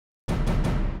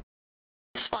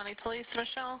Suwannee Police,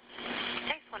 Michelle.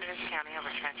 Hey, Swanee, this County. I have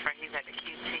a transfer. He's at the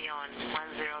QT on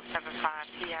 1075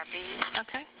 PIB.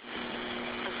 Okay.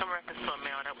 There's some reference to a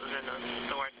male that was in the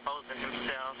store exposing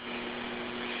himself.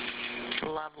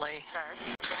 Lovely.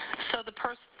 Sir? So the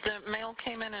male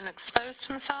came in and exposed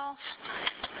himself?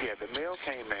 Yeah, the male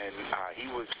came in.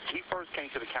 He first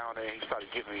came to the counter and he started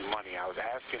giving me money. I was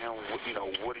asking him,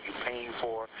 what are you paying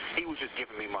for? He was just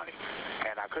giving me money.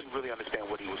 And I couldn't really understand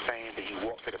what he was saying. Then he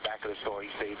walked to the back of the store. He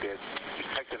stayed there. He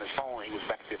texted his phone. He was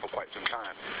back there for quite some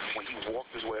time. When he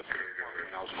walked his way up to the counter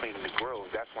and I was cleaning the grills,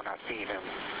 that's when I seen him,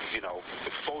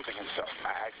 exposing himself.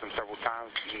 I asked him several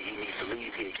times, he needs to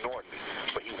leave. He ignored me.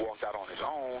 But he walked out on his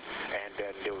own, and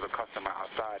then there was a customer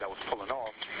outside that was pulling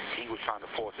off. He was trying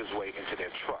to force his way into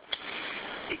their truck.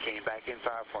 He came back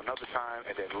inside for another time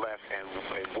and then left and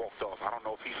walked off. I don't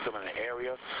know if he's still in the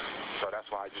area, so that's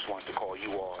why I just wanted to call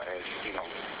you all as,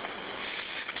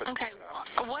 Okay,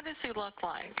 what does he look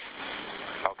like?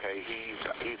 Okay,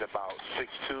 he's about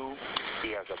 6'2".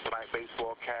 He has a black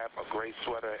baseball cap, a gray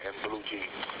sweater, and blue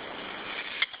jeans.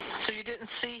 So you didn't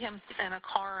see him in a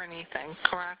car or anything,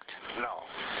 correct? No,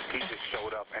 he just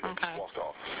showed up and then he walked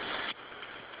off.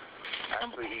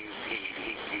 Actually,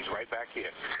 he's right back here.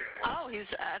 Oh, he's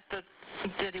at the...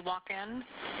 Did he walk in?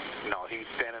 No, he's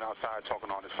standing outside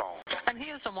talking on his phone. And he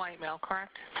is a white male,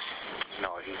 correct?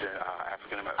 No, he's an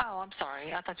African American. Oh, I'm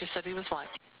sorry. I thought you said he was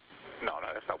white. No,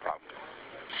 that's no problem.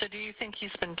 So do you think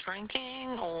he's been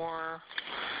drinking, or?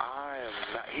 I am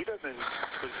not. He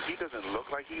doesn't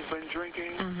look like he's been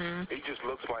drinking. Mm-hmm. It just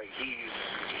looks like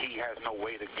he has no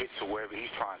way to get to wherever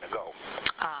he's trying to go.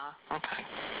 Ah, okay.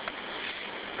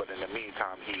 But in the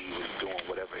meantime, he was doing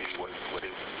whatever he was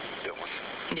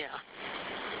doing. Yeah.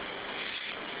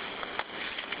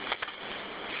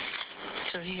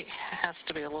 So he has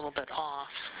to be a little bit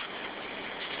off.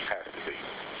 Has to be.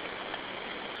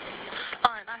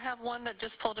 All right, I have one that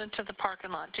just pulled into the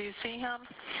parking lot. Do you see him?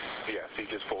 Yes, he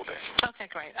just pulled in. Okay,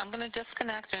 great. I'm going to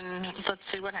disconnect and let's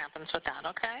see what happens with that,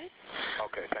 okay?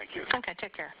 Okay, thank you. Okay,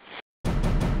 take care.